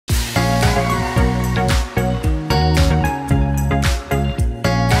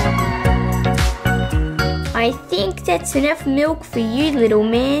think that's enough milk for you, little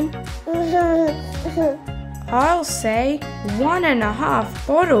man. I'll say 1.5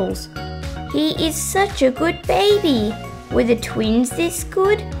 bottles. He is such a good baby. Were the twins this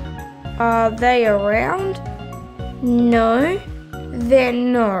good? Are they around? No.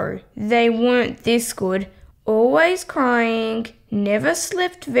 Then no, they weren't this good. Always crying, never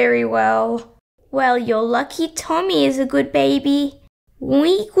slept very well. Well, you're lucky Tommy is a good baby.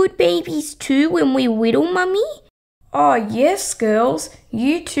 We good babies too when we whittle, Mummy? Oh yes, girls,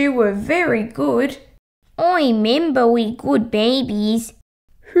 you two were very good. I remember we good babies.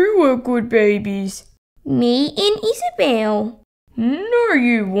 Who were good babies? Me and Isabel. No,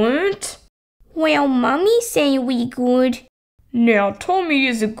 you weren't. Well, Mummy say we good. Now, Tommy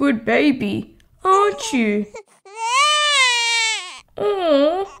is a good baby, aren't you?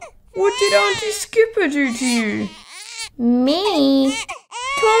 Oh, what did Auntie Skipper do to you? Me?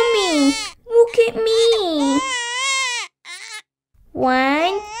 Tommy, look at me.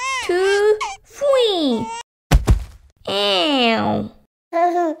 1, 2, 3. Ow.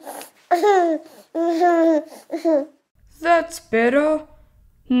 That's better.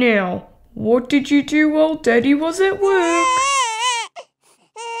 Now, what did you do while Daddy was at work?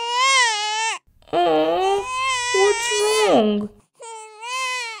 Oh, what's wrong?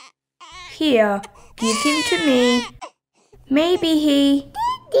 Here, give him to me. Maybe he...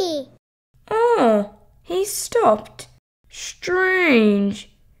 Daddy! Oh, he stopped. Strange.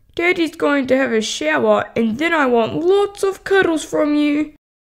 Daddy's going to have a shower and then I want lots of cuddles from you.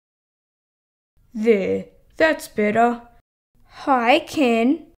 There, that's better. Hi,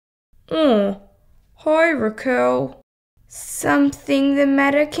 Ken. Oh, hi, Raquel. Something the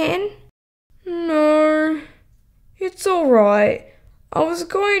matter, Ken? No, it's alright. I was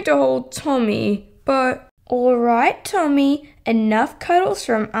going to hold Tommy, but... Alright, Tommy, enough cuddles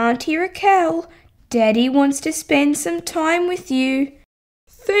from Auntie Raquel. Daddy wants to spend some time with you.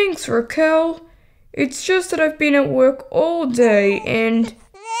 Thanks, Raquel. It's just that I've been at work all day and...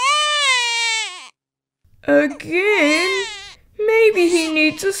 Again? Maybe he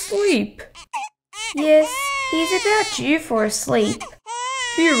needs a sleep. Yes, he's about due for a sleep.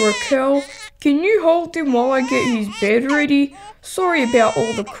 Here, Raquel, can you hold him while I get his bed ready? Sorry about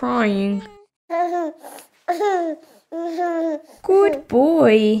all the crying. Good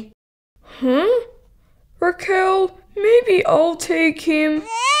boy. Huh? Raquel, maybe I'll take him.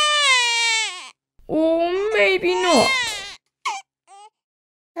 Or maybe not.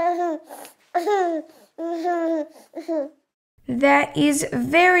 That is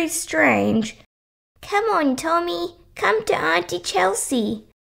very strange. Come on, Tommy. Come to Auntie Chelsea.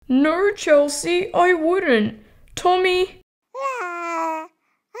 No, Chelsea, I wouldn't. Tommy.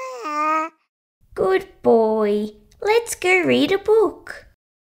 Good boy. Let's go read a book.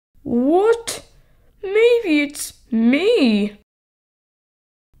 What? Maybe it's me.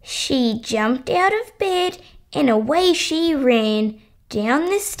 She jumped out of bed and away she ran, down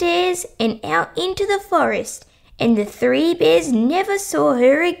the stairs and out into the forest, and the 3 bears never saw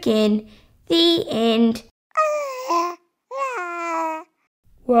her again. The end.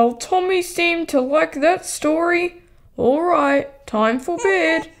 Well, Tommy seemed to like that story. All right, time for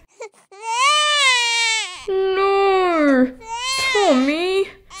bed. No, Tommy,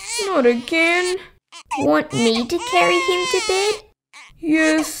 not again. Want me to carry him to bed?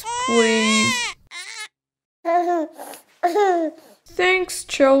 Yes, please. Thanks,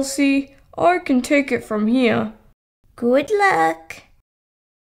 Chelsea. I can take it from here. Good luck.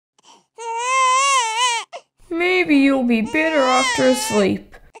 Maybe you'll be better after a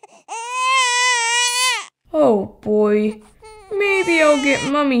sleep. Oh boy, maybe I'll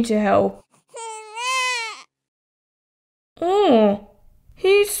get Mummy to help. Oh,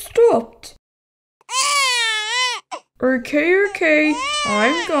 he stopped. Okay,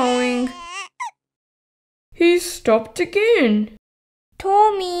 I'm going. He stopped again.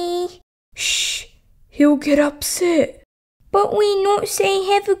 Tommy. Shh, he'll get upset. But we not say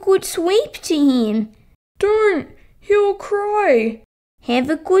have a good sleep to him. Don't, he'll cry. Have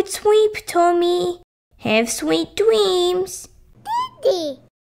a good sleep, Tommy. Have sweet dreams. Daddy.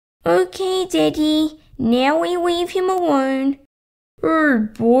 Okay, Daddy. Now we leave him alone. Oh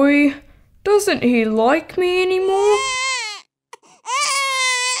boy, doesn't he like me anymore?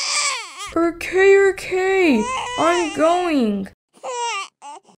 Okay, I'm going.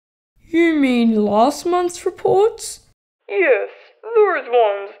 You mean last month's reports? Yes, those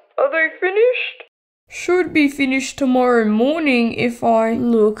ones. Are they finished? Should be finished tomorrow morning if I...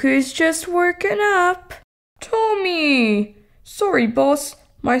 Look who's just woken up. Tommy! Sorry, boss.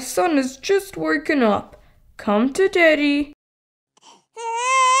 My son has just woken up. Come to Daddy.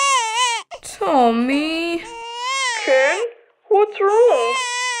 Tommy. Ken, what's wrong?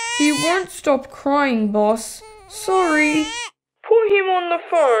 He won't stop crying, boss. Sorry. Put him on the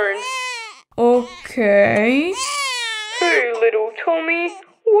phone. Okay. Hey, little Tommy,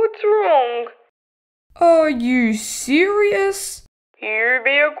 what's wrong? Are you serious? You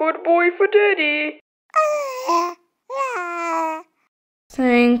be a good boy for Daddy.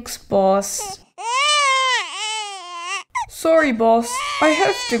 Thanks, boss. Sorry, boss. I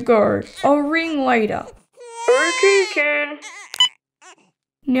have to go. I'll ring later. Okay, Ken.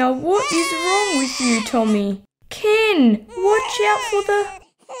 Now what is wrong with you, Tommy? Ken, watch out for the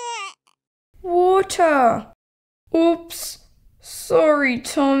water. Oops. Sorry,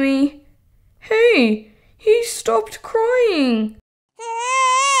 Tommy. Hey, he stopped crying.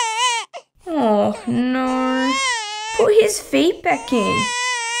 Oh, no. Put his feet back in.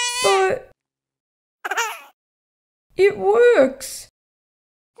 But it works.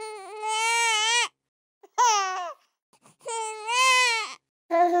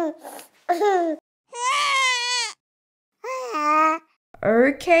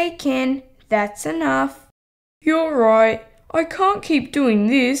 Okay, Ken, that's enough. You're right. I can't keep doing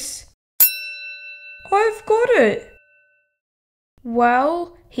this. I've got it.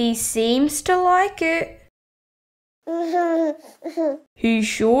 Well, he seems to like it. He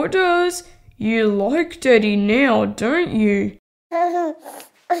sure does. You like Daddy now, don't you?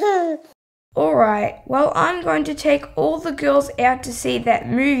 Alright, well, I'm going to take all the girls out to see that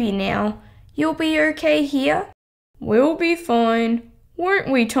movie now. You'll be okay here? We'll be fine, won't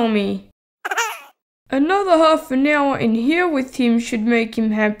we, Tommy? Another half an hour in here with him should make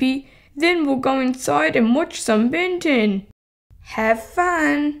him happy. Then we'll go inside and watch some Ben 10. Have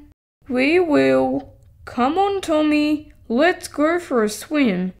fun. We will. Come on, Tommy. Let's go for a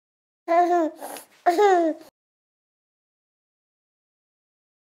swim.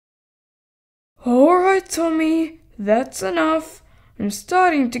 Alright, Tommy. That's enough. I'm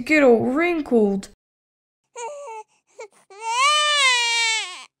starting to get all wrinkled.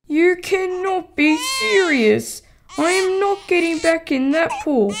 You cannot be serious. I am not getting back in that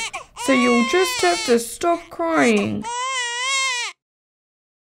pool, so you'll just have to stop crying.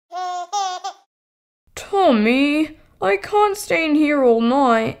 Tommy, I can't stay in here all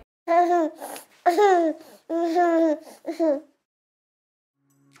night.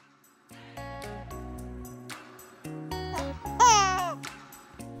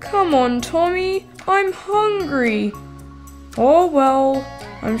 Come on, Tommy, I'm hungry. Oh well,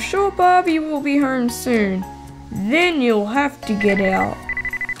 I'm sure Barbie will be home soon. Then you'll have to get out.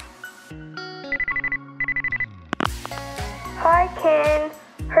 Hi, Ken.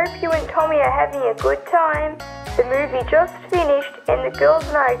 Hope you and Tommy are having a good time. The movie just finished and the girls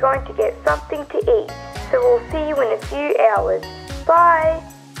and I are going to get something to eat. So we'll see you in a few hours. Bye.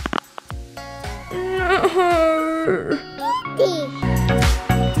 No.